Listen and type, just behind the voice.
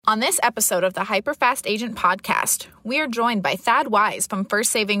On this episode of the HyperFast Agent Podcast, we are joined by Thad Wise from First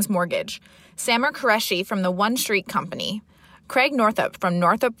Savings Mortgage, Samer Kuraishi from the One Street Company, Creig Northrop from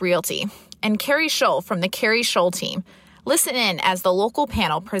Northrop Realty, and Keri Shull from the Keri Shull team. Listen in as the local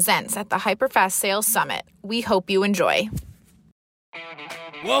panel presents at the HyperFast Sales Summit. We hope you enjoy.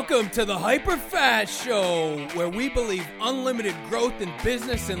 Welcome to the HyperFast Show, where we believe unlimited growth in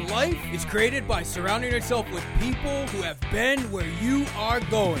business and life is created by surrounding yourself with people who have been where you are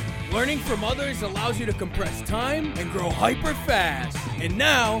going. Learning from others allows you to compress time and grow hyper fast. And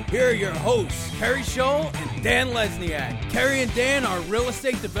now, here are your hosts, Keri Shull and Dan Lesniak. Keri and Dan are real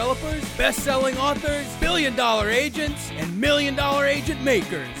estate developers, best-selling authors, billion-dollar agents, and million-dollar agent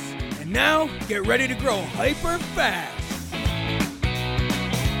makers. And now, get ready to grow hyper fast.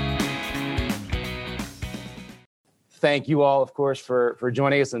 Thank you all, of course, for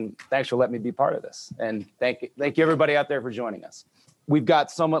joining us, and thanks for letting me be part of this. And thank you everybody out there for joining us. We've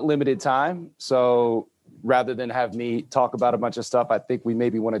got somewhat limited time, so rather than have me talk about a bunch of stuff, I think we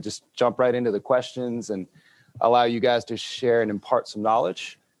maybe want to just jump right into the questions and allow you guys to share and impart some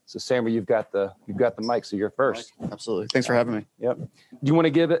knowledge. So, Samer, you've got the mic, so you're first. Absolutely. Thanks for having me. Yep. Do you want to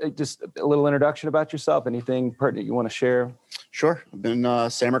give just a little introduction about yourself? Anything pertinent you want to share? Sure. I've been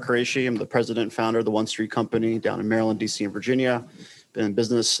Samer Kuraishi. I'm the president and founder of the One Street Company down in Maryland, D.C., and Virginia. Been in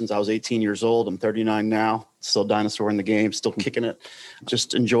business since I was 18 years old. I'm 39 now. Still a dinosaur in the game, still kicking it.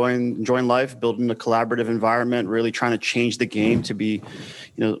 Just enjoying life, building a collaborative environment, really trying to change the game to be,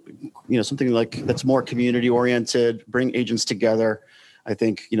 something like that's more community oriented, bring agents together. I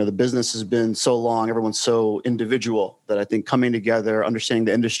think, the business has been so long, everyone's so individual that I think coming together, understanding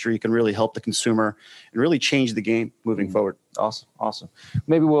the industry can really help the consumer and really change the game moving forward. Awesome.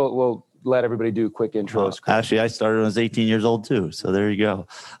 Maybe we'll let everybody do quick intros. Actually, I started when I was 18 years old too. So there you go.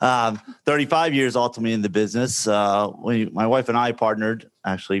 35 years ultimately in the business. My wife and I partnered,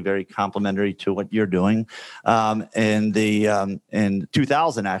 actually very complimentary to what you're doing, in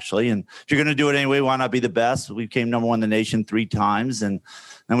 2000 actually. And if you're going to do it anyway, why not be the best? We came number one in the nation 3 times, and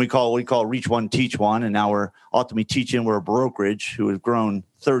then we call reach one, teach one, and now we're ultimately teaching. We're a brokerage who has grown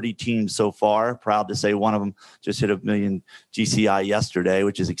 30 teams so far. Proud to say one of them just hit 1 million GCI yesterday,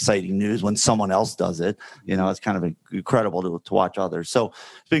 which is exciting news when someone else does it. It's kind of incredible to watch others. So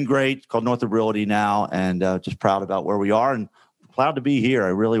it's been great. It's called Northrop Realty now, and just proud about where we are and proud to be here. I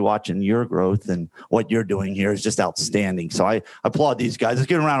really watching your growth, and what you're doing here is just outstanding. So I applaud these guys. Let's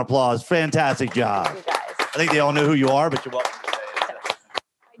give them a round of applause. Fantastic job. Thank you guys. I think they all know who you are, but you're welcome to say it.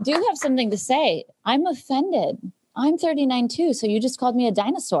 I do have something to say. I'm offended. I'm 39 too, so you just called me a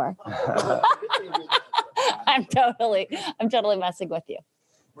dinosaur. I'm totally messing with you.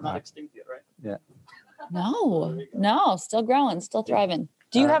 We're not extinct yet, right? Yeah. No, still growing, still thriving.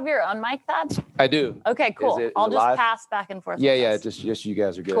 Do you have your own mic, Thad? I do. Okay, cool. I'll just live? pass back and forth. Yeah. Just you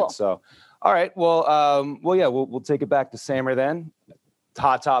guys are good. Cool. So, all right. Well, we'll take it back to Samer then.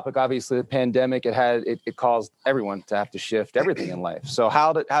 Hot topic, obviously, the pandemic. It caused everyone to have to shift everything in life. So,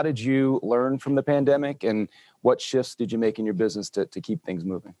 how did you learn from the pandemic, and what shifts did you make in your business to keep things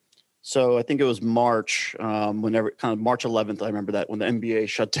moving? So I think it was March, March 11th. I remember that when the NBA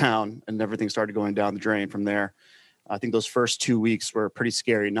shut down and everything started going down the drain from there. I think those first 2 weeks were pretty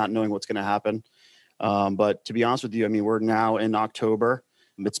scary, not knowing what's going to happen. But to be honest with you, we're now in October.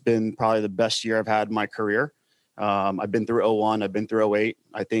 It's been probably the best year I've had in my career. I've been through 01, I've been through 08.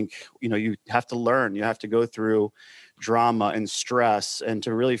 I think, you have to learn. You have to go through drama and stress and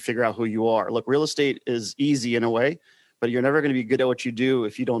to really figure out who you are. Look, real estate is easy in a way, but you're never going to be good at what you do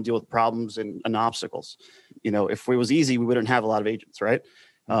if you don't deal with problems and obstacles. If it was easy, we wouldn't have a lot of agents, right?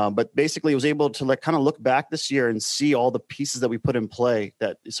 But basically, I was able to kind of look back this year and see all the pieces that we put in play.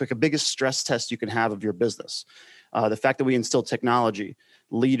 That it's like a biggest stress test you can have of your business. The fact that we instilled technology,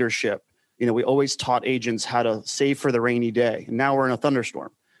 leadership. We always taught agents how to save for the rainy day, and now we're in a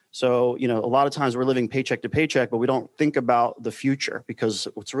thunderstorm. So, a lot of times we're living paycheck to paycheck, but we don't think about the future because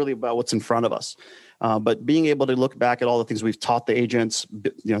it's really about what's in front of us. But being able to look back at all the things we've taught the agents,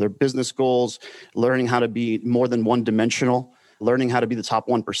 their business goals, learning how to be more than one-dimensional, learning how to be the top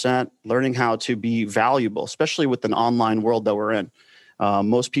 1%, learning how to be valuable, especially with an online world that we're in.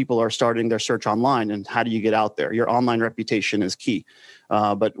 Most people are starting their search online, and how do you get out there? Your online reputation is key.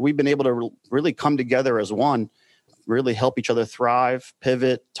 But we've been able to really come together as one, really help each other thrive,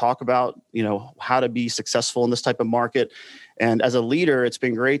 pivot, talk about, how to be successful in this type of market. And as a leader, it's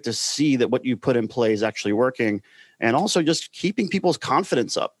been great to see that what you put in play is actually working. And also just keeping people's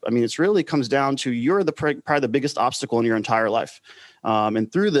confidence up. It really comes down to you're probably the biggest obstacle in your entire life.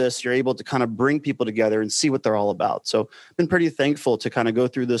 And through this, you're able to kind of bring people together and see what they're all about. So I've been pretty thankful to kind of go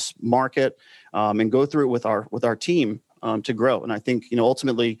through this market and go through it with our team. to grow. And I think,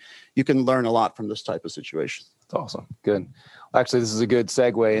 ultimately you can learn a lot from this type of situation. That's awesome. Good. Actually, this is a good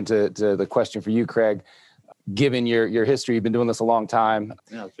segue into the question for you, Creig. Given your history, you've been doing this a long time.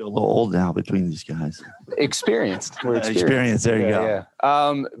 Yeah, I feel a little old now between these guys. Experienced. We're experienced. Experience. There you go.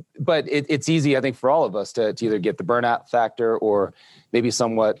 Yeah. But it's easy, I think, for all of us to either get the burnout factor or maybe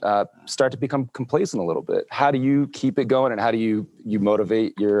somewhat start to become complacent a little bit. How do you keep it going, and how do you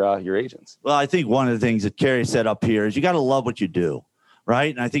motivate your agents? Well, I think one of the things that Keri said up here is you got to love what you do,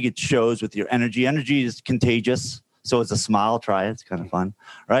 right? And I think it shows with your energy. Energy is contagious. So it's a smile. Try it. It's kind of fun,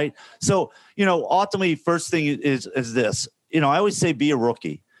 right? So, ultimately, first thing is this. I always say be a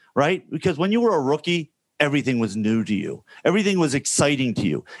rookie, right? Because when you were a rookie, everything was new to you. Everything was exciting to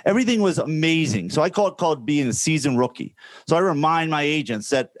you. Everything was amazing. So I call it being a seasoned rookie. So I remind my agents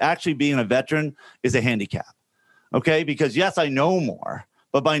that actually being a veteran is a handicap, okay? Because yes, I know more,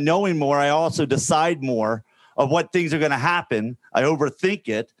 but by knowing more, I also decide more of what things are going to happen. I overthink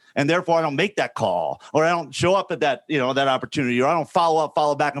it. And therefore, I don't make that call, or I don't show up at that, that opportunity, or I don't follow up,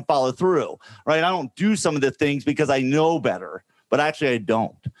 follow back, and follow through, right? I don't do some of the things because I know better, but actually I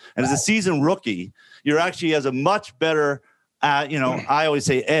don't. And as a seasoned rookie, you're actually has a much better, I always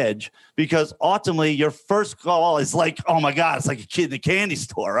say edge, because ultimately your first call is like, oh my God, it's like a kid in a candy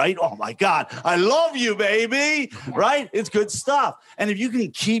store, right? Oh my God, I love you, baby, right? It's good stuff. And if you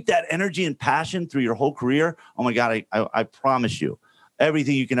can keep that energy and passion through your whole career, oh my God, I promise you,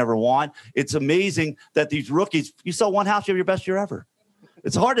 everything you can ever want. It's amazing that these rookies, you sell one house, you have your best year ever.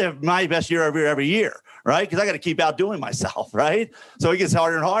 It's hard to have my best year every year, right? Because I got to keep outdoing myself, right? So it gets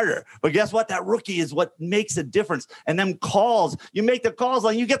harder and harder. But guess what? That rookie is what makes a difference. And them calls, you make the calls,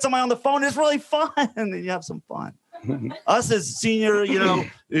 like you get somebody on the phone, it's really fun, and then you have some fun. Us as senior,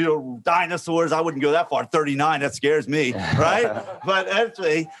 dinosaurs, I wouldn't go that far. 39, that scares me, right? But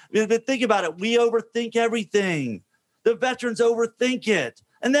actually, think about it. We overthink everything. The veterans overthink it,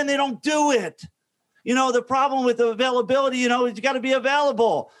 and then they don't do it. The problem with the availability, is you got to be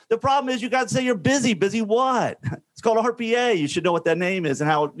available. The problem is you got to say you're busy. Busy what? It's called RPA. You should know what that name is and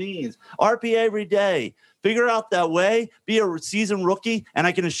how it means. RPA every day. Figure out that way. Be a seasoned rookie, and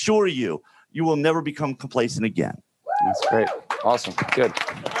I can assure you, you will never become complacent again. That's great. Awesome. Good.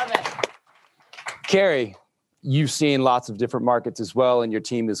 Love it. Keri, you've seen lots of different markets as well, and your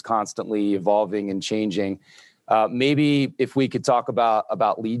team is constantly evolving and changing. Maybe if we could talk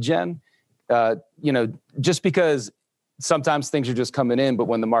about lead gen, just because sometimes things are just coming in, but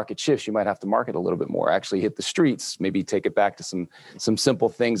when the market shifts, you might have to market a little bit more, actually hit the streets, maybe take it back to some simple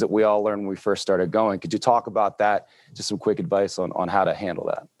things that we all learned when we first started going. Could you talk about that? Just some quick advice on how to handle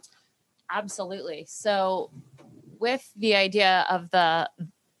that. Absolutely. So with the idea of the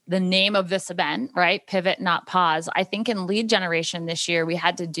name of this event, right? Pivot, not pause. I think in lead generation this year, we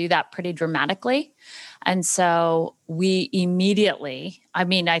had to do that pretty dramatically. And so we immediately,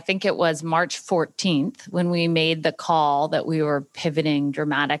 I think it was March 14th when we made the call that we were pivoting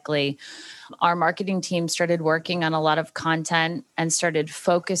dramatically. Our marketing team started working on a lot of content and started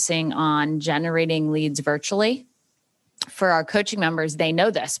focusing on generating leads virtually. For our coaching members, they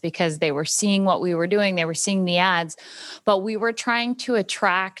know this because they were seeing what we were doing. They were seeing the ads, but we were trying to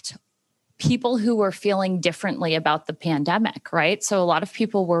attract people who were feeling differently about the pandemic, right? So a lot of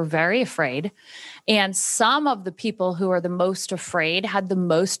people were very afraid. And some of the people who are the most afraid had the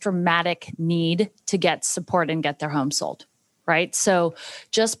most dramatic need to get support and get their home sold. Right. So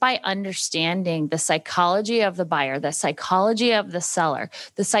just by understanding the psychology of the buyer, the psychology of the seller,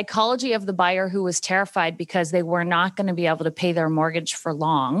 the psychology of the buyer who was terrified because they were not going to be able to pay their mortgage for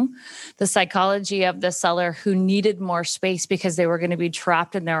long, the psychology of the seller who needed more space because they were going to be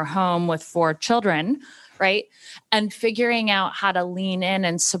trapped in their home with 4 children, right? And figuring out how to lean in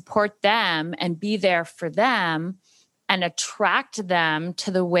and support them and be there for them and attract them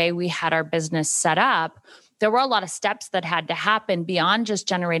to the way we had our business set up. There were a lot of steps that had to happen beyond just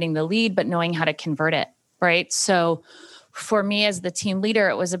generating the lead, but knowing how to convert it, right? So for me as the team leader,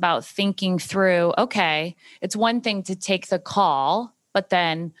 it was about thinking through, okay, it's one thing to take the call, but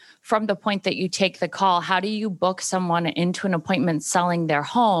then from the point that you take the call, how do you book someone into an appointment selling their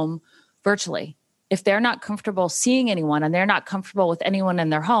home virtually? If they're not comfortable seeing anyone and they're not comfortable with anyone in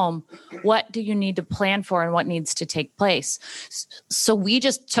their home, what do you need to plan for and what needs to take place? So we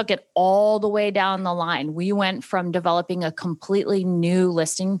just took it all the way down the line. We went from developing a completely new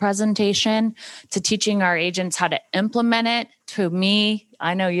listing presentation to teaching our agents how to implement it. To me,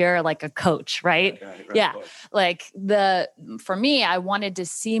 I know you're like a coach, right? Yeah. For me, I wanted to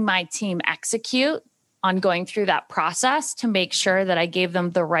see my team execute on going through that process to make sure that I gave them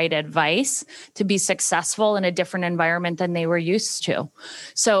the right advice to be successful in a different environment than they were used to.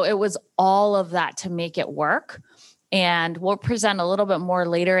 So it was all of that to make it work. And we'll present a little bit more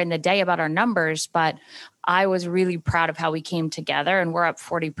later in the day about our numbers, but I was really proud of how we came together, and we're up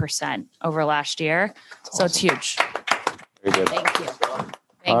 40% over last year. So It's huge. Very good. Thank you.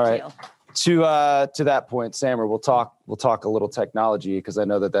 All right. You. To that point, Sammer, we'll talk a little technology, because I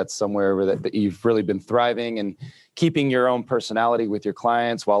know that's somewhere where that you've really been thriving and keeping your own personality with your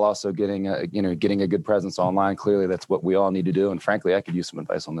clients while also getting a good presence online. Clearly, that's what we all need to do. And frankly, I could use some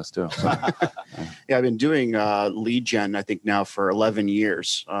advice on this too. So. Yeah, I've been doing lead gen, I think now for 11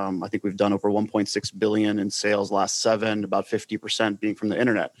 years. I think we've done over 1.6 billion in sales last 7, about 50% being from the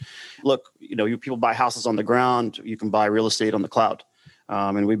internet. Look, you people buy houses on the ground. You can buy real estate on the cloud.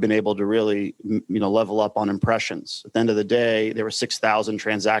 And we've been able to really, level up on impressions. At the end of the day, there were 6,000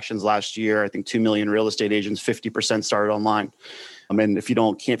 transactions last year. I think 2 million real estate agents, 50% started online. I mean, if you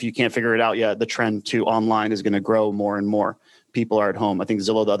can't figure it out yet, the trend to online is going to grow more and more. People are at home. I think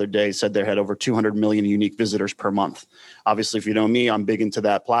Zillow the other day said they had over 200 million unique visitors per month. Obviously, if you know me, I'm big into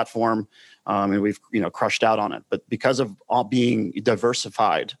that platform. And we've crushed out on it. But because of all being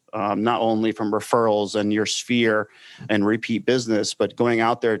diversified, not only from referrals and your sphere and repeat business, but going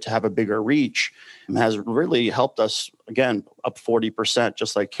out there to have a bigger reach has really helped us, again, up 40%,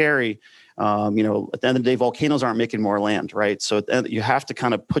 just like Keri. At the end of the day, volcanoes aren't making more land, right? So you have to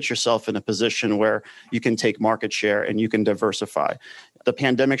kind of put yourself in a position where you can take market share and you can diversify. The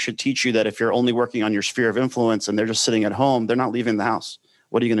pandemic should teach you that if you're only working on your sphere of influence and they're just sitting at home, they're not leaving the house.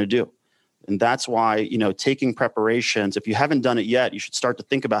 What are you going to do? And that's why, taking preparations, if you haven't done it yet, you should start to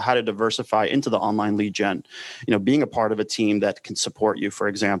think about how to diversify into the online lead gen, being a part of a team that can support you, for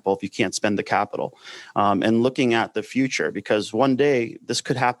example, if you can't spend the capital, and looking at the future, because one day this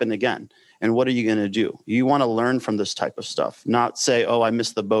could happen again. And what are you going to do? You want to learn from this type of stuff, not say, oh, I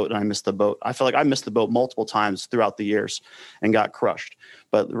missed the boat and I missed the boat. I feel like I missed the boat multiple times throughout the years and got crushed.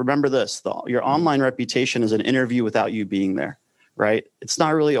 But remember this, your online reputation is an interview without you being there. Right? It's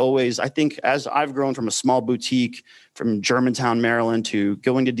not really always, I think, as I've grown from a small boutique from Germantown, Maryland, to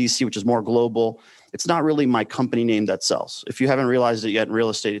going to DC, which is more global, it's not really my company name that sells. If you haven't realized it yet in real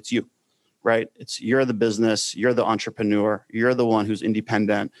estate, it's you, right? You're the business, you're the entrepreneur, you're the one who's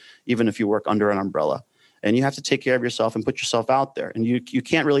independent, even if you work under an umbrella. And you have to take care of yourself and put yourself out there. And you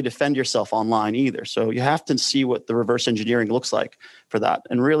can't really defend yourself online either. So you have to see what the reverse engineering looks like for that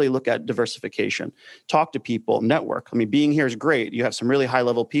and really look at diversification. Talk to people, network. I mean, being here is great. You have some really high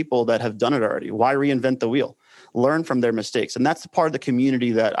level people that have done it already. Why reinvent the wheel? Learn from their mistakes. And that's the part of the community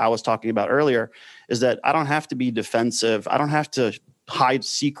that I was talking about earlier, is that I don't have to be defensive. I don't have to hide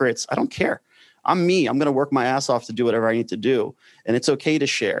secrets. I don't care. I'm me. I'm going to work my ass off to do whatever I need to do. And it's okay to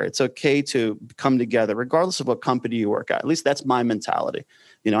share. It's okay to come together, regardless of what company you work at. At least that's my mentality.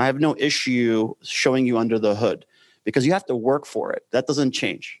 I have no issue showing you under the hood, because you have to work for it. That doesn't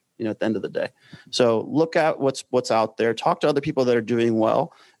change, at the end of the day. So look at what's out there, talk to other people that are doing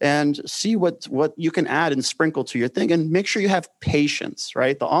well, and see what you can add and sprinkle to your thing, and make sure you have patience,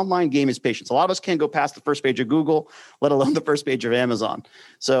 right? The online game is patience. A lot of us can't go past the first page of Google, let alone the first page of Amazon.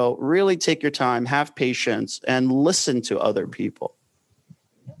 So really take your time, have patience, and listen to other people.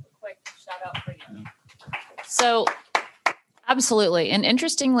 Quick shout out for you. So absolutely. And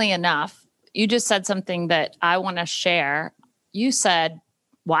interestingly enough, you just said something that I want to share. You said,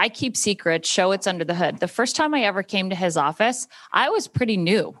 why keep secrets? Show it's under the hood. The first time I ever came to his office, I was pretty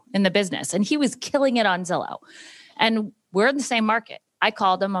new in the business and he was killing it on Zillow. And we're in the same market. I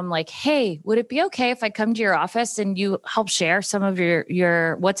called him. I'm like, hey, would it be okay if I come to your office and you help share some of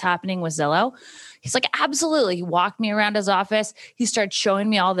your what's happening with Zillow? He's like, absolutely. He walked me around his office. He started showing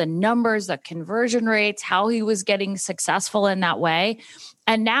me all the numbers, the conversion rates, how he was getting successful in that way.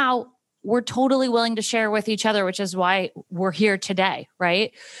 And now we're totally willing to share with each other, which is why we're here today,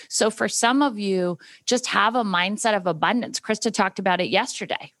 right? So for some of you, just have a mindset of abundance. Krista talked about it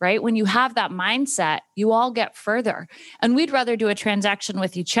yesterday, right? When you have that mindset, you all get further. And we'd rather do a transaction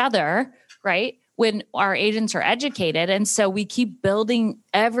with each other, right? When our agents are educated. And so we keep building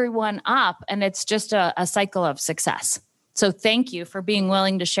everyone up, and it's just a cycle of success. So thank you for being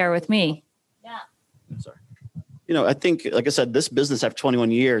willing to share with me. Yeah. Sorry. I think, like I said, this business after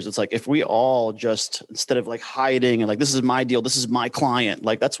 21 years, it's like if we all just, instead of like hiding and like, this is my deal, this is my client,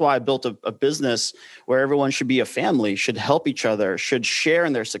 like that's why I built a business where everyone should be a family, should help each other, should share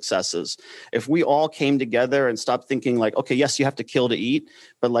in their successes. If we all came together and stopped thinking like, okay, yes, you have to kill to eat,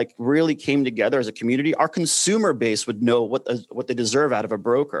 but like really came together as a community, our consumer base would know what they deserve out of a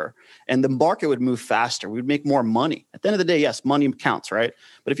broker, and the market would move faster. We would make more money. At the end of the day, yes, money counts, right?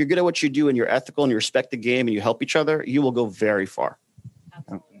 But if you're good at what you do and you're ethical and you respect the game and you help each other, you will go very far.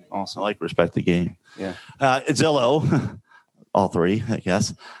 Awesome. I like respect the game. Yeah. Zillow, all three, I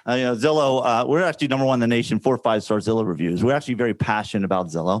guess. Zillow, we're actually number one in the nation, 4 or 5-star Zillow reviews. We're actually very passionate about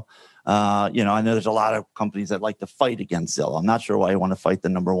Zillow. I know there's a lot of companies that like to fight against Zillow. I'm not sure why you want to fight the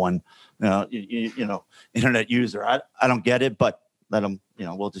number one, internet user. I don't get it, but let them,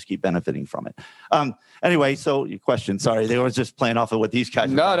 we'll just keep benefiting from it. Anyway, so your question, sorry, they were just playing off of what these guys.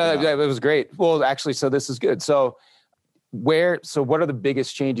 No, it was great. Well, actually, so this is good. So what are the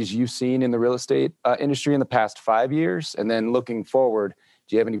biggest changes you've seen in the real estate industry in the past 5 years? And then looking forward,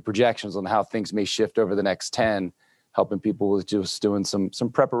 do you have any projections on how things may shift over the next 10, helping people with just doing some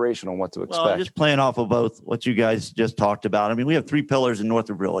preparation on what to expect? Well, just playing off of both what you guys just talked about. I mean, we have 3 pillars in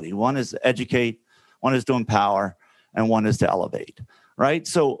Northrop Realty. One is educate, one is to empower, and one is to elevate, right?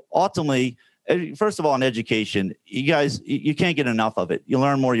 So ultimately, first of all, in education, you guys, you can't get enough of it. You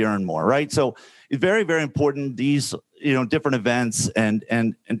learn more, you earn more, right? So it's very, very important. These, different events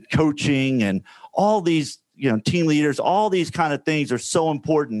and coaching and all these, team leaders, all these kind of things are so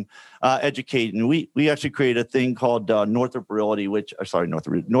important. Educating. We actually created a thing called Northrop Realty,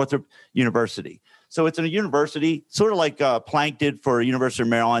 Northrop University. So it's a university, sort of like Plank did for University of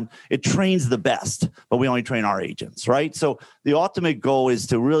Maryland. It trains the best, but we only train our agents, right? So the ultimate goal is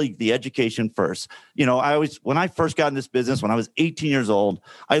to really the education first. When I first got in this business, when I was 18 years old,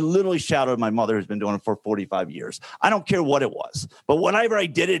 I literally shouted at my mother, who's been doing it for 45 years. I don't care what it was, but whatever I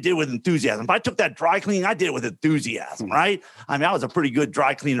did it with enthusiasm. If I took that dry cleaning, I did it with enthusiasm, right? I mean, I was a pretty good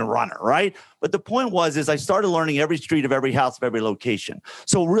dry cleaner runner, right? But the point is I started learning every street of every house of every location.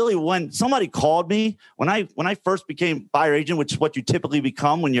 So really, when somebody called me, when I first became buyer agent, which is what you typically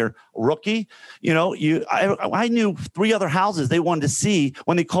become when you're a rookie, I knew 3 other houses they wanted to see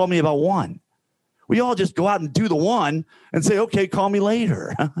when they called me about one. We all just go out and do the one and say, okay, call me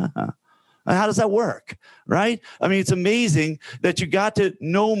later. How does that work, right? I mean, it's amazing that you got to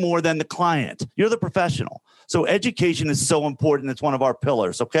know more than the client. You're the professional. So education is so important. It's one of our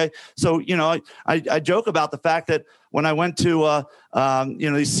pillars, okay? So, I joke about the fact that when I went to,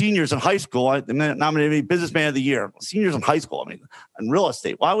 these seniors in high school, I nominated Businessman of the Year. Seniors in high school, in real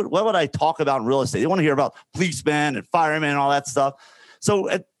estate. What would I talk about in real estate? They want to hear about policemen and firemen and all that stuff. So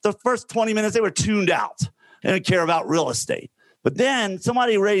at the first 20 minutes, they were tuned out. They didn't care about real estate. But then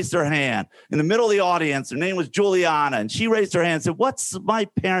somebody raised their hand in the middle of the audience. Her name was Juliana, and she raised her hand and said, "What's my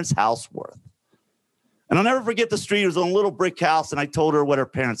parents' house worth?" And I'll never forget the street. It was a little brick house, and I told her what her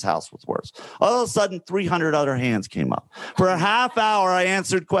parents' house was worth. All of a sudden, 300 other hands came up. For a half hour, I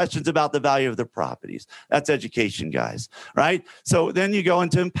answered questions about the value of their properties. That's education, guys, right? So then you go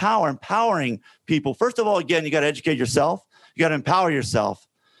into empowering people. First of all, again, you got to educate yourself. You got to empower yourself.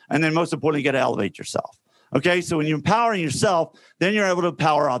 And then most importantly, you got to elevate yourself. Okay, so when you're empowering yourself, then you're able to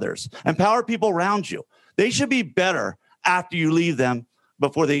empower others. Empower people around you. They should be better after you leave them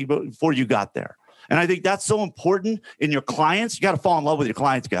before you got there. And I think that's so important in your clients. You got to fall in love with your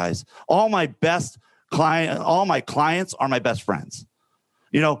clients, guys. All my clients are my best friends.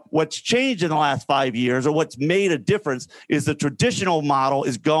 What's changed in the last 5 years, or what's made a difference, is the traditional model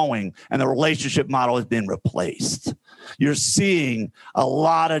is going and the relationship model has been replaced. You're seeing a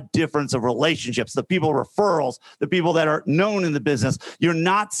lot of difference of relationships, the people referrals, the people that are known in the business. You're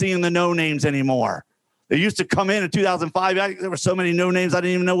not seeing the no names anymore. They used to come in 2005. There were so many no names, I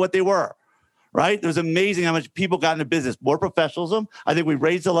didn't even know what they were, right? It was amazing how much people got into business. More professionalism. I think we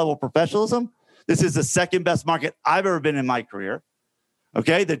raised the level of professionalism. This is the second best market I've ever been in my career.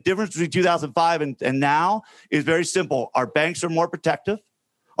 Okay, the difference between 2005 and now is very simple. Our banks are more protective.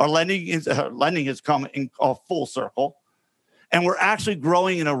 Our lending has come in a full circle. And we're actually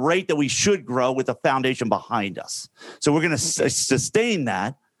growing in a rate that we should grow with a foundation behind us. So we're going to sustain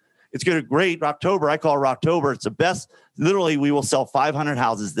that. It's going to great. October, I call it Rocktober. It's the best. Literally, we will sell 500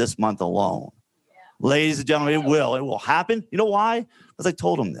 houses this month alone. Yeah. Ladies and gentlemen, it will happen. You know why? Because I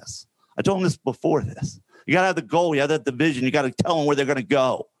told them this. I told them this before this. You got to have the goal. You have to have the vision. You got to tell them where they're going to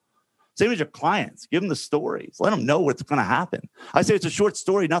go. Same as your clients. Give them the stories. Let them know what's going to happen. I say it's a short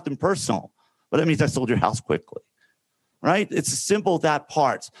story, nothing personal. But that means I sold your house quickly. Right? It's simple, that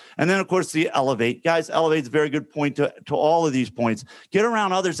part. And then, of course, the elevate. Guys, elevate is a very good point to all of these points. Get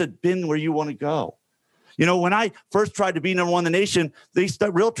around others that have been where you want to go. When I first tried to be number one in the nation,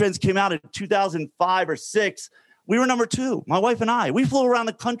 Real Trends came out in 2005 or 6. We were number 2, my wife and I. We flew around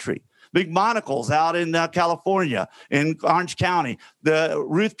the country. Big monocles out in California, in Orange County. The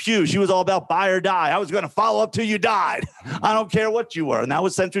Ruth Pugh, she was all about buy or die. I was going to follow up till you died. I don't care what you were. And that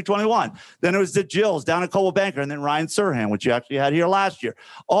was Century 21. Then it was the Jills down at Coldwell Banker, and then Ryan Serhant, which you actually had here last year.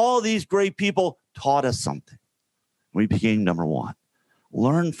 All these great people taught us something. We became number 1.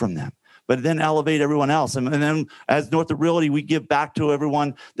 Learn from them. but then elevate everyone else. And then as Northrop Realty, we give back to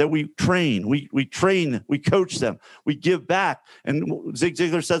everyone that we train. We train, we coach them, we give back. And Zig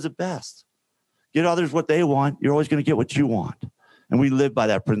Ziglar says it best. Get others what they want. You're always going to get what you want. And we live by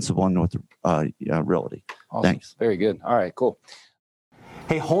that principle in Northrop Realty. Awesome. Thanks. Very good. All right, cool.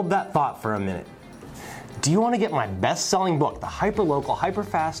 Hey, hold that thought for a minute. Do you want to get my best-selling book, The Hyperlocal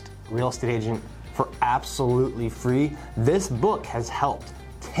Hyperfast Real Estate Agent, for absolutely free? This book has helped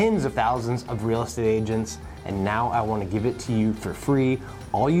tens of thousands of real estate agents, and now I want to give it to you for free.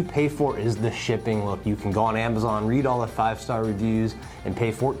 All you pay for is the shipping. Look, you can go on Amazon, read all the 5-star reviews, and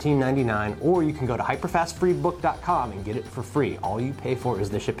pay $14.99, or you can go to hyperfastfreebook.com and get it for free. All you pay for is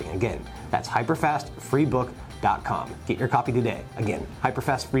the shipping. Again, that's hyperfastfreebook.com. Get your copy today. Again,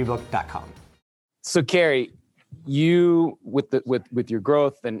 hyperfastfreebook.com. So, Keri, you with your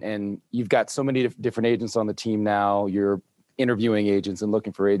growth and you've got so many different agents on the team now. You're interviewing agents and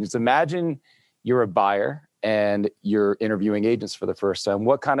looking for agents. Imagine you're a buyer and you're interviewing agents for the first time.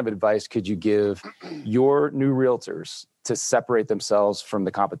 What kind of advice could you give your new realtors to separate themselves from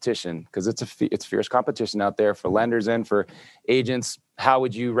the competition? Because it's fierce competition out there for lenders and for agents. How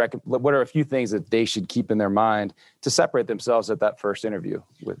would you what are a few things that they should keep in their mind to separate themselves at that first interview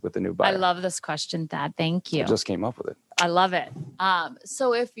with the new buyer? I love this question, Thad. Thank you. I just came up with it. I love it.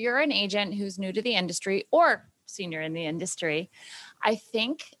 So if you're an agent who's new to the industry or senior in the industry, I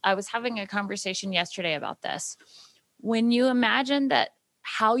think I was having a conversation yesterday about this. When you imagine that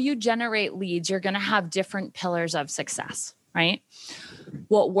how you generate leads, you're going to have different pillars of success, right?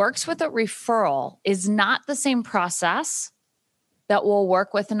 What works with a referral is not the same process that will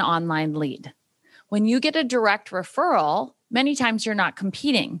work with an online lead. When you get a direct referral, many times you're not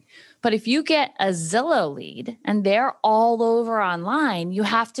competing. But if you get a Zillow lead and they're all over online, you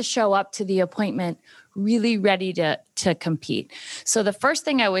have to show up to the appointment really ready to compete. So the first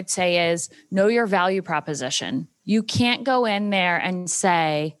thing I would say is know your value proposition. You can't go in there and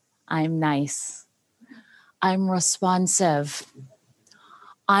say, I'm nice, I'm responsive,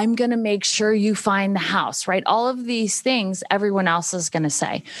 I'm going to make sure you find the house, right? All of these things everyone else is going to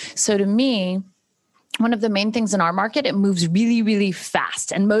say. So to me, one of the main things in our market, it moves really, really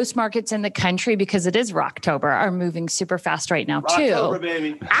fast. And most markets in the country, because it is Rocktober, are moving super fast right now too. Rocktober,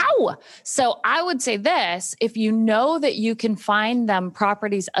 baby. Ow! So I would say this, if you know that you can find them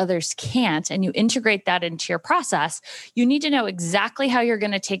properties others can't, and you integrate that into your process, you need to know exactly how you're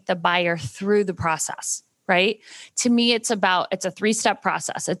going to take the buyer through the process. Right? To me, it's a 3-step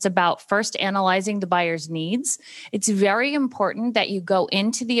process. It's about first analyzing the buyer's needs. It's very important that you go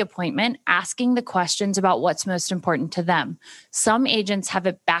into the appointment asking the questions about what's most important to them. Some agents have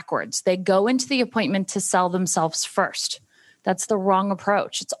it backwards. They go into the appointment to sell themselves first. That's the wrong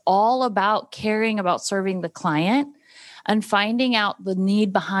approach. It's all about caring about serving the client and finding out the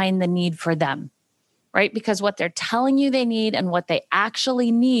need behind the need for them. Right? Because what they're telling you they need and what they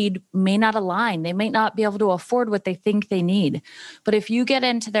actually need may not align. They may not be able to afford what they think they need. But if you get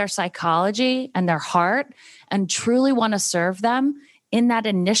into their psychology and their heart and truly want to serve them in that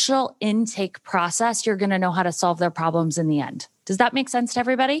initial intake process, you're going to know how to solve their problems in the end. Does that make sense to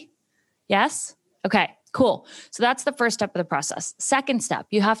everybody? Yes? Okay, cool. So that's the first step of the process. Second step,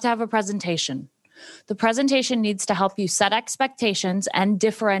 you have to have a presentation. The presentation needs to help you set expectations and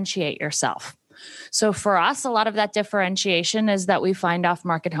differentiate yourself. So for us, a lot of that differentiation is that we find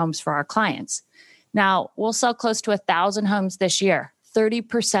off-market homes for our clients. Now, we'll sell close to 1,000 homes this year.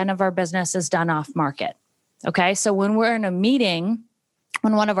 30% of our business is done off-market. Okay, so when we're in a meeting,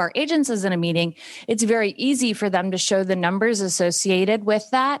 when one of our agents is in a meeting, it's very easy for them to show the numbers associated with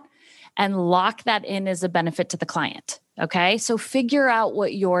that and lock that in as a benefit to the client. Okay, so figure out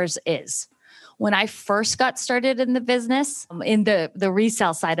what yours is. When I first got started in the business, in the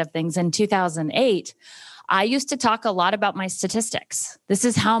resale side of things in 2008, I used to talk a lot about my statistics. This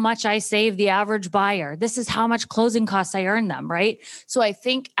is how much I save the average buyer. This is how much closing costs I earn them, right? So I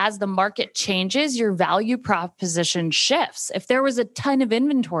think as the market changes, your value proposition shifts. If there was a ton of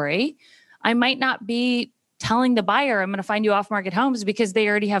inventory, I might not be telling the buyer, I'm going to find you off-market homes because they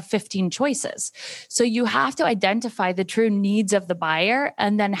already have 15 choices. So you have to identify the true needs of the buyer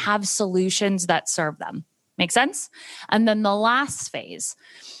and then have solutions that serve them. Make sense? And then the last phase,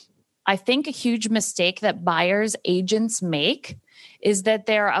 I think a huge mistake that buyers agents make is that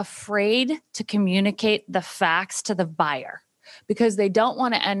they're afraid to communicate the facts to the buyer because they don't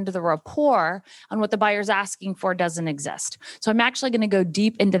want to end the rapport on what the buyer's asking for doesn't exist. So I'm actually going to go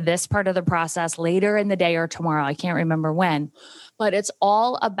deep into this part of the process later in the day or tomorrow. I can't remember when, but it's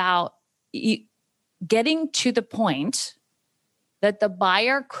all about getting to the point that the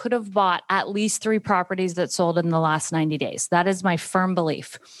buyer could have bought at least 3 properties that sold in the last 90 days. That is my firm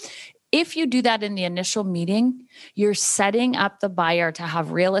belief. If you do that in the initial meeting, you're setting up the buyer to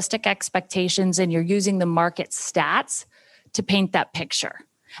have realistic expectations and you're using the market stats to paint that picture,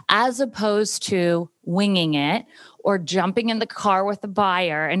 as opposed to winging it or jumping in the car with the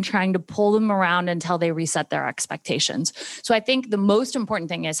buyer and trying to pull them around until they reset their expectations. So I think the most important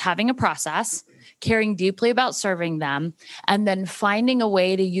thing is having a process, caring deeply about serving them, and then finding a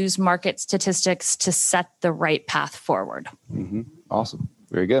way to use market statistics to set the right path forward. Mm-hmm. Awesome.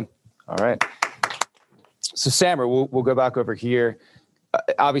 Very good. All right. So Sammer, we'll go back over here.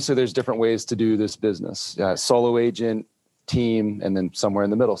 Obviously, there's different ways to do this business. Solo agent, team, and then somewhere in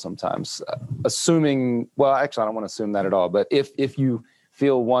the middle sometimes. Assuming, well, actually, I don't want to assume that at all. But if you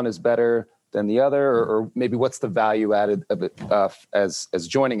feel one is better than the other, or maybe what's the value added of it as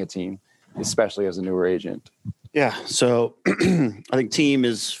joining a team, especially as a newer agent? Yeah. So I think team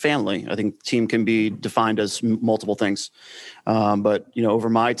is family. I think team can be defined as multiple things. But, over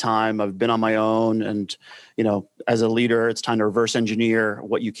my time, I've been on my own, and, as a leader, it's time to reverse engineer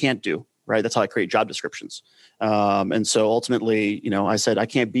what you can't do. Right. That's how I create job descriptions. And so ultimately, I said, I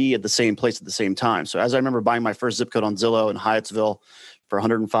can't be at the same place at the same time. So as I remember buying my first zip code on Zillow in Hyattsville for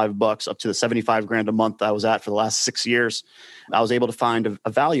 $105 up to the $75,000 a month I was at for the last 6 years, I was able to find a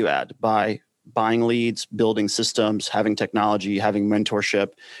value add by buying leads, building systems, having technology, having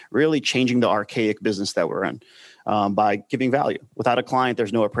mentorship, really changing the archaic business that we're in by giving value. Without a client,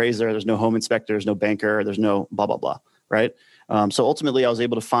 there's no appraiser, there's no home inspector, there's no banker, there's no blah, blah, blah. Right. So ultimately, I was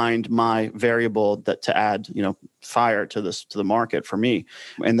able to find my variable to add, fire to the market for me,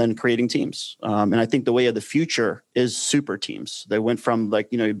 and then creating teams. And I think the way of the future is super teams. They went from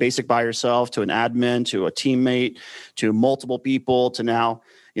basic by yourself to an admin to a teammate to multiple people to now,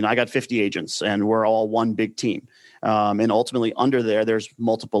 I got 50 agents and we're all one big team. And ultimately under there's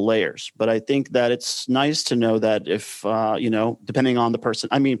multiple layers. But I think that it's nice to know that if, depending on the person,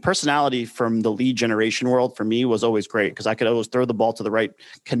 personality from the lead generation world for me was always great because I could always throw the ball to the right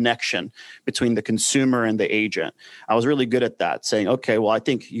connection between the consumer and the agent. I was really good at that, saying, okay, well, I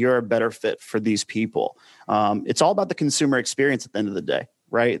think you're a better fit for these people. It's all about the consumer experience at the end of the day.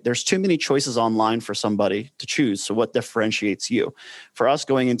 Right? There's too many choices online for somebody to choose. So what differentiates you? For us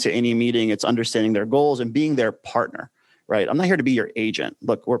going into any meeting, it's understanding their goals and being their partner, right? I'm not here to be your agent.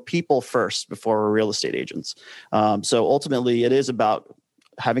 Look, we're people first before we're real estate agents. So ultimately it is about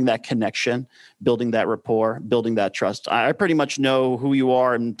having that connection, building that rapport, building that trust. I pretty much know who you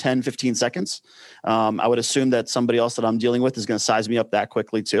are in 10, 15 seconds. I would assume that somebody else that I'm dealing with is going to size me up that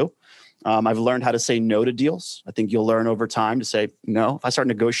quickly too. I've learned how to say no to deals. I think you'll learn over time to say no. If I start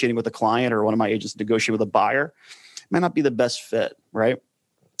negotiating with a client or one of my agents negotiate with a buyer, it might not be the best fit, right?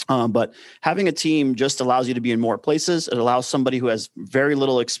 But having a team just allows you to be in more places. It allows somebody who has very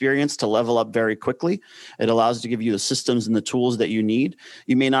little experience to level up very quickly. It allows to give you the systems and the tools that you need.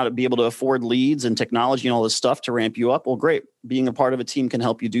 You may not be able to afford leads and technology and all this stuff to ramp you up. Well, great. Being a part of a team can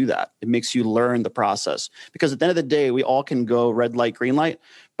help you do that. It makes you learn the process. Because at the end of the day, we all can go red light, green light,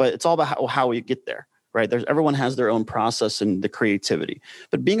 but it's all about how we get there. Right? Everyone has their own process and the creativity.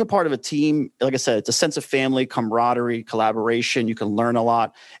 But being a part of a team, like I said, it's a sense of family, camaraderie, collaboration. You can learn a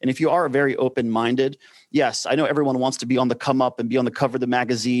lot. And if you are very open-minded, yes, I know everyone wants to be on the come up and be on the cover of the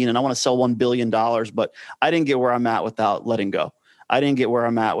magazine, and I want to sell $1 billion, but I didn't get where I'm at without letting go. I didn't get where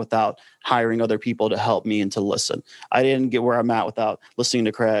I'm at without hiring other people to help me and to listen. I didn't get where I'm at without listening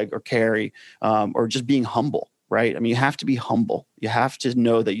to Creig or Keri or just being humble. Right? You have to be humble. You have to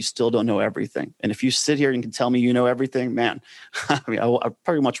know that you still don't know everything. And if you sit here and can tell me you know everything, man, I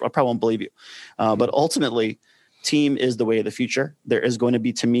probably won't believe you. But ultimately, team is the way of the future. There is going to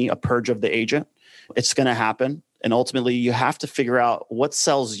be, to me, a purge of the agent. It's going to happen. And ultimately, you have to figure out what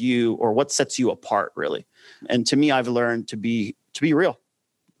sells you or what sets you apart, really. And to me, I've learned to be real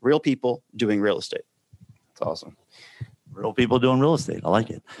people doing real estate. That's awesome. Real people doing real estate. I like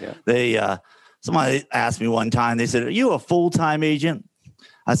it. Yeah. Somebody asked me one time, they said, are you a full-time agent?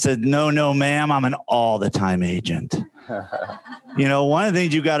 I said, no, ma'am, I'm an all-the-time agent. One of the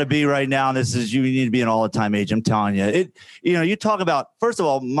things you got to be right now, and this is you need to be an all-the-time agent, I'm telling you. You talk about, first of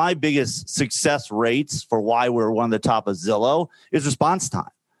all, my biggest success rates for why we're one of the top of Zillow is response time,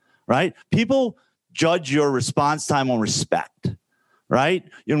 right? People judge your response time on respect, right?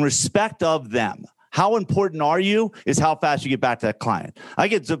 In respect of them. How important are you is how fast you get back to that client. I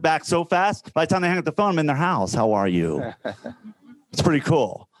get back so fast, by the time they hang up the phone, I'm in their house. How are you? It's pretty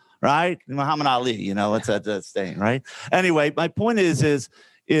cool, right? Muhammad Ali, what's that saying, right? Anyway, my point is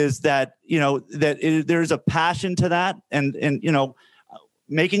that, there's a passion to that. And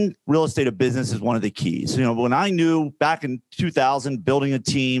making real estate a business is one of the keys. When I knew back in 2000, building a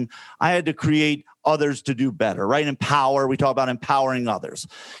team, I had to create others to do better, right? Empower. We talk about empowering others.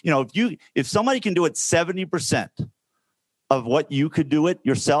 If somebody can do it 70% of what you could do it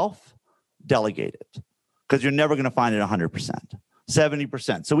yourself, delegate it, because you're never going to find it 100%.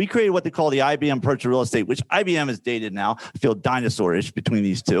 70%. So we created what they call the IBM approach to real estate, which IBM is dated now. I feel dinosaurish between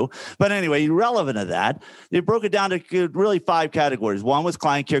these two. But anyway, relevant to that, they broke it down to really 5 categories. One was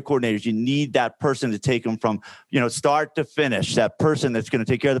client care coordinators. You need that person to take them from, start to finish, that person that's going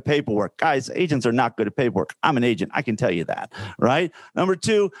to take care of the paperwork. Guys, agents are not good at paperwork. I'm an agent. I can tell you that, right? Number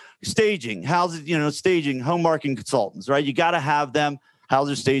 2, staging. Staging, home marketing consultants, right? You got to have them.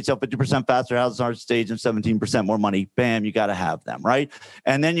 Houses are staged up 50% faster. Houses are staged and 17% more money. Bam, you got to have them, right?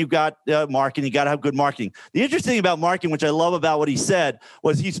 And then you've got marketing. You got to have good marketing. The interesting thing about marketing, which I love about what he said,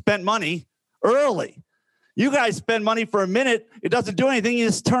 was he spent money early. You guys spend money for a minute. It doesn't do anything. You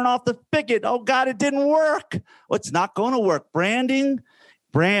just turn off the spigot. Oh, God, it didn't work. Well, it's not going to work. Branding,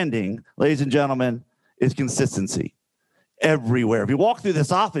 ladies and gentlemen, is consistency. Everywhere. If you walk through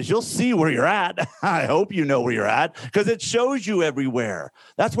this office, you'll see where you're at. I hope you know where you're at because it shows you everywhere.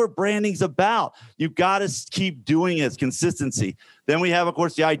 That's what branding's about. You've got to keep doing it. It's consistency. Then we have, of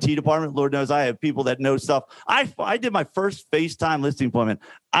course, the IT department. Lord knows I have people that know stuff. I did my first FaceTime listing appointment.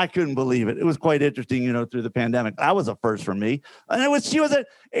 I couldn't believe it. It was quite interesting, through the pandemic. That was a first for me. And she was an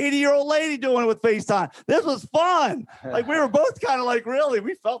 80-year-old lady doing it with FaceTime. This was fun. Like we were both kind of like, really,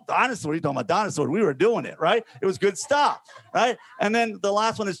 we felt dinosaurs. You're talking about dinosaurs. We were doing it, right? It was good stuff, right? And then the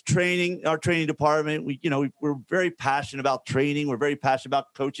last one is training, our training department. We're very passionate about training. We're very passionate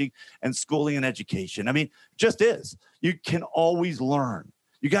about coaching and schooling and education. I mean, just is. You can always learn.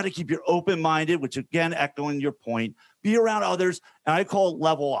 You got to keep your open-minded, which again, echoing your point, be around others. And I call it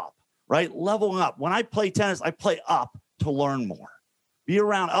level up, right? Leveling up. When I play tennis, I play up to learn more. Be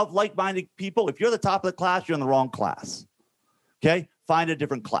around like-minded people. If you're the top of the class, you're in the wrong class. Okay? Find a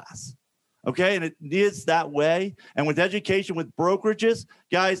different class. Okay? And it is that way. And with education, with brokerages,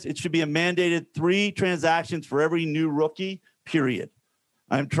 guys, it should be a mandated 3 transactions for every new rookie, period.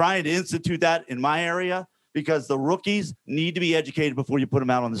 I'm trying to institute that in my area, because the rookies need to be educated before you put them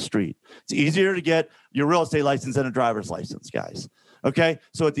out on the street. It's easier to get your real estate license than a driver's license, guys. Okay?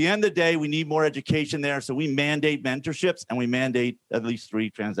 So at the end of the day, we need more education there. So we mandate mentorships and we mandate at least 3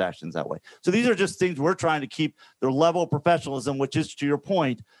 transactions that way. So these are just things we're trying to keep the level of professionalism, which is, to your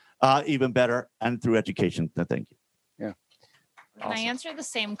point, even better, and through education. Thank you. Yeah. Can I answer the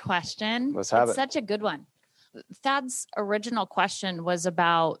same question? Let's have it. It's such a good one. Thad's original question was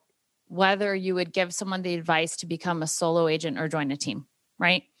about whether you would give someone the advice to become a solo agent or join a team,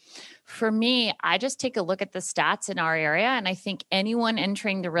 right? For me, I just take a look at the stats in our area, and I think anyone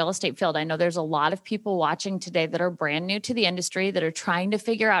entering the real estate field, I know there's a lot of people watching today that are brand new to the industry that are trying to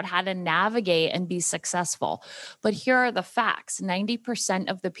figure out how to navigate and be successful. But here are the facts. 90%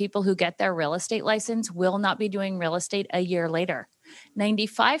 of the people who get their real estate license will not be doing real estate a year later.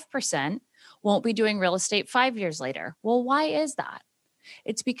 95% won't be doing real estate 5 years later. Well, why is that?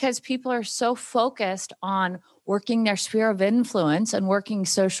 It's because people are so focused on working their sphere of influence and working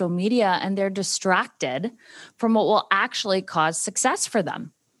social media, and they're distracted from what will actually cause success for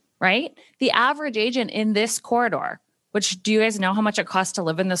them, right? The average agent in this corridor, which do you guys know how much it costs to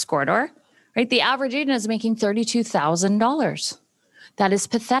live in this corridor, right? The average agent is making $32,000. That is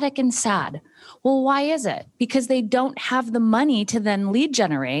pathetic and sad. Well, why is it? Because they don't have the money to then lead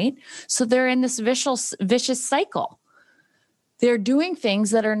generate. So they're in this vicious cycle. They're doing things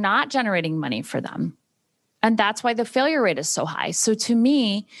that are not generating money for them. And that's why the failure rate is so high. So to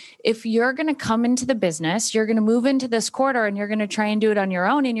me, if you're going to come into the business, you're going to move into this quarter and you're going to try and do it on your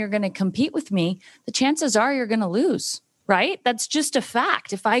own and you're going to compete with me, the chances are you're going to lose, right? That's just a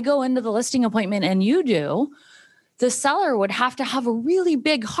fact. If I go into the listing appointment and you do, the seller would have to have a really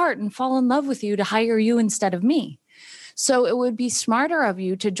big heart and fall in love with you to hire you instead of me. So it would be smarter of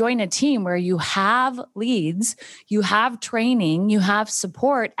you to join a team where you have leads, you have training, you have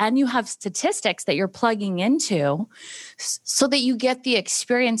support, and you have statistics that you're plugging into so that you get the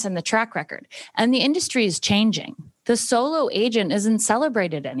experience and the track record. And the industry is changing. The solo agent isn't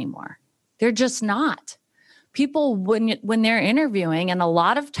celebrated anymore. They're just not. People, when they're interviewing, and a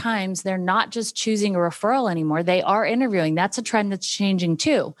lot of times they're not just choosing a referral anymore, they are interviewing. That's a trend that's changing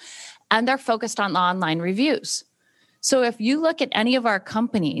too. And they're focused on the online reviews. So if you look at any of our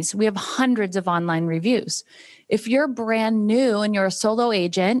companies, we have hundreds of online reviews. If you're brand new and you're a solo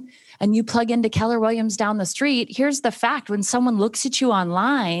agent and you plug into Keller Williams down the street, here's the fact. When someone looks at you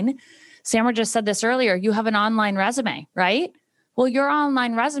online, Samara just said this earlier, you have an online resume, right? Well, your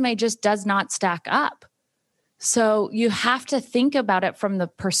online resume just does not stack up. So you have to think about it from the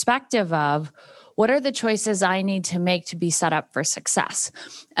perspective of, what are the choices I need to make to be set up for success?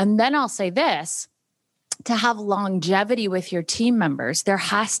 And then I'll say this, to have longevity with your team members, there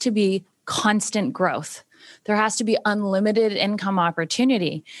has to be constant growth. There has to be unlimited income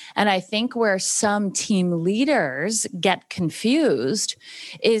opportunity. And I think where some team leaders get confused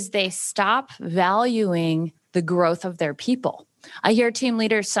is they stop valuing the growth of their people. I hear team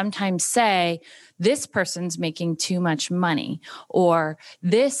leaders sometimes say, this person's making too much money, or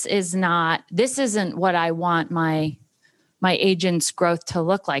this isn't what I want my agent's growth to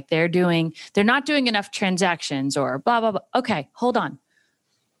look like. They're not doing enough transactions, or blah, blah, blah. Okay, hold on.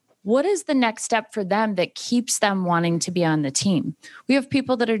 What is the next step for them that keeps them wanting to be on the team? We have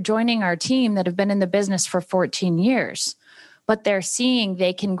people that are joining our team that have been in the business for 14 years, but they're seeing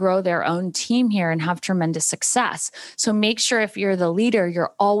they can grow their own team here and have tremendous success. So make sure if you're the leader,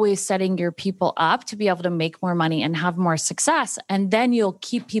 you're always setting your people up to be able to make more money and have more success. And then you'll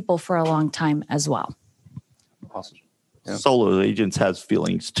keep people for a long time as well. Awesome. Yeah. Solo agents has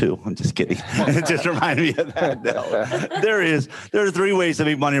feelings too. I'm just kidding. It just reminded me of that. No. There are 3 ways to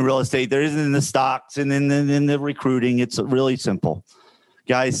make money in real estate. There is in the stocks and in the recruiting. It's really simple.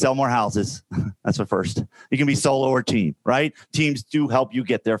 Guys, sell more houses. That's the first. You can be solo or team, right? Teams do help you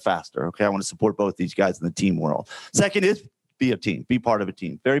get there faster. Okay, I want to support both these guys in the team world. Second is be a team, be part of a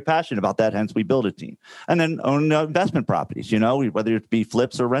team. Very passionate about that, hence we build a team. And then own investment properties, whether it be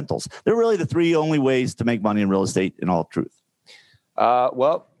flips or rentals. They're really the 3 only ways to make money in real estate in all truth.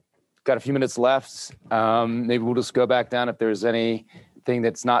 Well, got a few minutes left. Maybe we'll just go back down if there's anything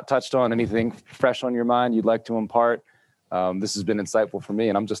that's not touched on, anything fresh on your mind you'd like to impart. This has been insightful for me,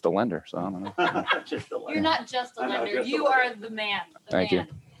 and I'm just a lender, so I don't know. You're not just a lender. You are the man. Thank you.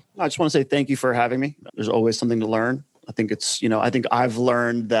 I just want to say thank you for having me. There's always something to learn. I think I think I've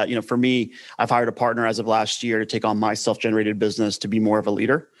learned that, for me, I've hired a partner as of last year to take on my self-generated business to be more of a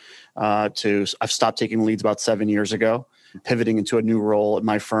leader. I've stopped taking leads about 7 years ago, pivoting into a new role at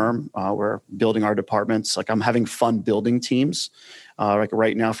my firm. We're building our departments. Like, I'm having fun building teams. Like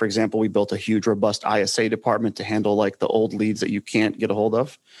right now, for example, we built a huge, robust ISA department to handle like the old leads that you can't get a hold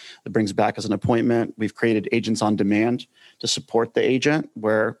of. That brings back as an appointment. We've created agents on demand to support the agent,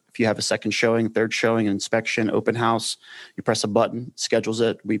 where if you have a second showing, third showing, an inspection, open house, you press a button, schedules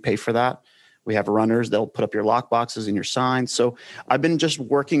it, we pay for that. We have runners. They'll put up your lock boxes and your signs. So I've been just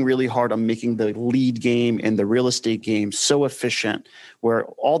working really hard on making the lead game and the real estate game so efficient, where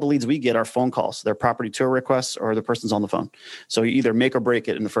all the leads we get are phone calls. They're property tour requests, or the person's on the phone. So you either make or break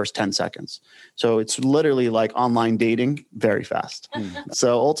it in the first 10 seconds. So it's literally like online dating very fast.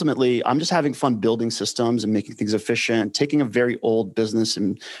 So ultimately, I'm just having fun building systems and making things efficient, taking a very old business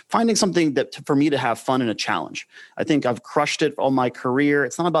and finding something that for me to have fun and a challenge. I think I've crushed it all my career.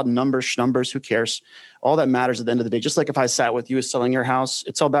 It's not about numbers. Who cares? All that matters at the end of the day, just like if I sat with you selling your house,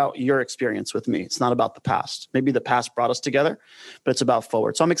 it's all about your experience with me. It's not about the past. Maybe the past brought us together, but it's about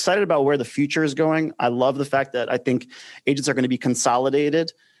forward. So I'm excited about where the future is going. I love the fact that I think agents are going to be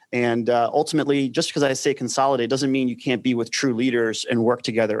consolidated. And ultimately, just because I say consolidate doesn't mean you can't be with true leaders and work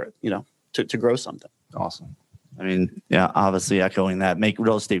together, to grow something. Awesome. I mean, yeah, obviously echoing that, make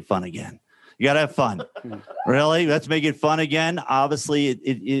real estate fun again. You got to have fun. Really? Let's make it fun again.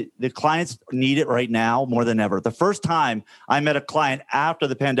 Obviously, the clients need it right now more than ever. The first time I met a client after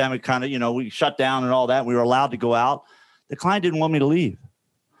the pandemic we shut down and all that, we were allowed to go out. The client didn't want me to leave.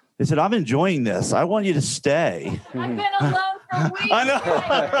 They said, I'm enjoying this. I want you to stay. I've been alone for weeks. I know.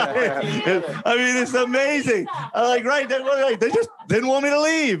 Right? I mean, it's amazing. They just didn't want me to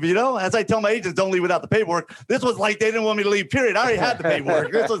leave, As I tell my agents, don't leave without the paperwork. This was like they didn't want me to leave, period. I already had the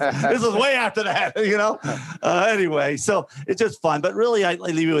paperwork. This was way after that, Anyway, so it's just fun. But really, I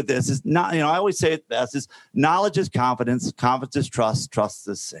leave you with this. Is not, I always say it best, is knowledge is confidence. Confidence is trust. Trust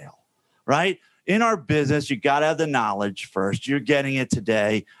is sale, right? In our business, you got to have the knowledge first. You're getting it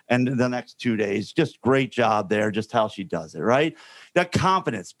today and the next 2 days. Just great job there, just how she does it, right? That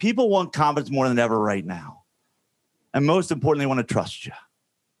confidence. People want confidence more than ever right now. And most importantly, they want to trust you.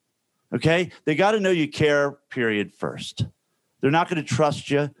 Okay? They got to know you care, period, first. They're not going to trust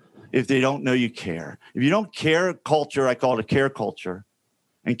you if they don't know you care. If you don't care culture, I call it a care culture,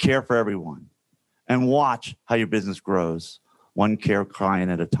 and care for everyone. And watch how your business grows, one care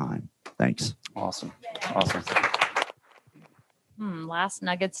client at a time. Thanks. Awesome. Last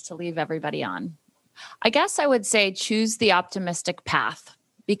nuggets to leave everybody on. I guess I would say choose the optimistic path,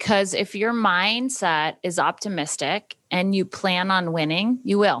 because if your mindset is optimistic and you plan on winning,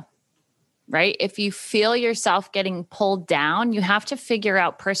 you will, right? If you feel yourself getting pulled down, you have to figure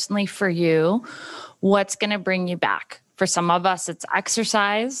out personally for you what's going to bring you back. For some of us, it's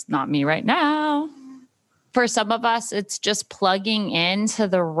exercise, not me right now. For some of us, it's just plugging into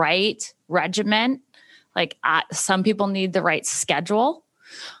the right regimen. Like some people need the right schedule.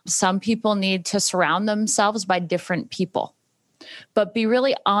 Some people need to surround themselves by different people. But be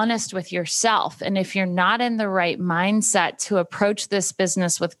really honest with yourself. And if you're not in the right mindset to approach this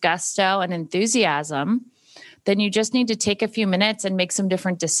business with gusto and enthusiasm, then you just need to take a few minutes and make some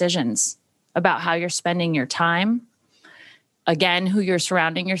different decisions about how you're spending your time. Again, who you're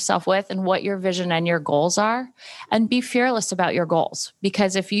surrounding yourself with and what your vision and your goals are. And be fearless about your goals.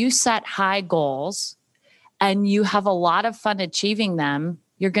 Because if you set high goals and you have a lot of fun achieving them,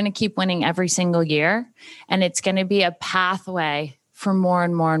 you're going to keep winning every single year. And it's going to be a pathway for more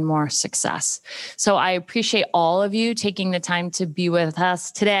and more and more success. So I appreciate all of you taking the time to be with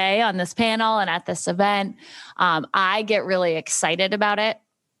us today on this panel and at this event. I get really excited about it.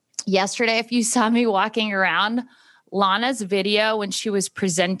 Yesterday, if you saw me walking around, Lana's video when she was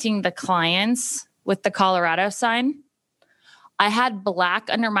presenting the clients with the Colorado sign, I had black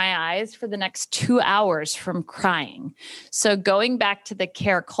under my eyes for the next 2 hours from crying. So going back to the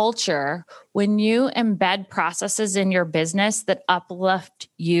care culture, when you embed processes in your business that uplift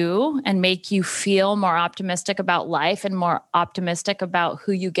you and make you feel more optimistic about life and more optimistic about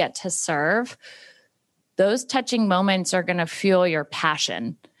who you get to serve, those touching moments are going to fuel your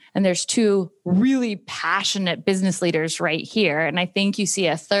passion. And there's two really passionate business leaders right here. And I think you see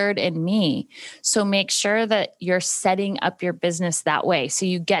a third in me. So make sure that you're setting up your business that way. So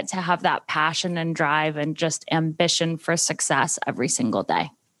you get to have that passion and drive and just ambition for success every single day.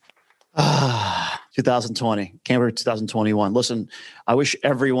 2020, can't wait 2021. Listen, I wish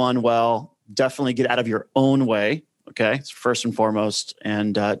everyone well. Definitely get out of your own way. Okay. It's first and foremost.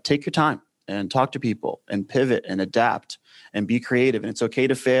 And take your time and talk to people and pivot and adapt. And be creative. And it's okay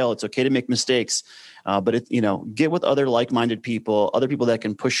to fail. It's okay to make mistakes. But get with other like-minded people, other people that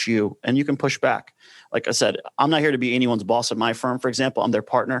can push you and you can push back. Like I said, I'm not here to be anyone's boss at my firm, for example. I'm their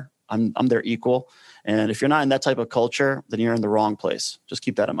partner. I'm their equal. And if you're not in that type of culture, then you're in the wrong place. Just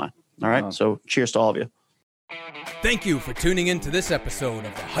keep that in mind. All right. So cheers to all of you. Thank you for tuning in to this episode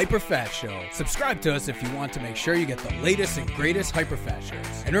of the HyperFast Show. Subscribe to us if you want to make sure you get the latest and greatest HyperFast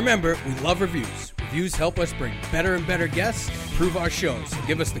shows. And remember, we love reviews. Reviews help us bring better and better guests and improve our shows. So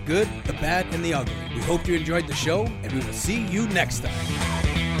give us the good, the bad, and the ugly. We hope you enjoyed the show, and we will see you next time.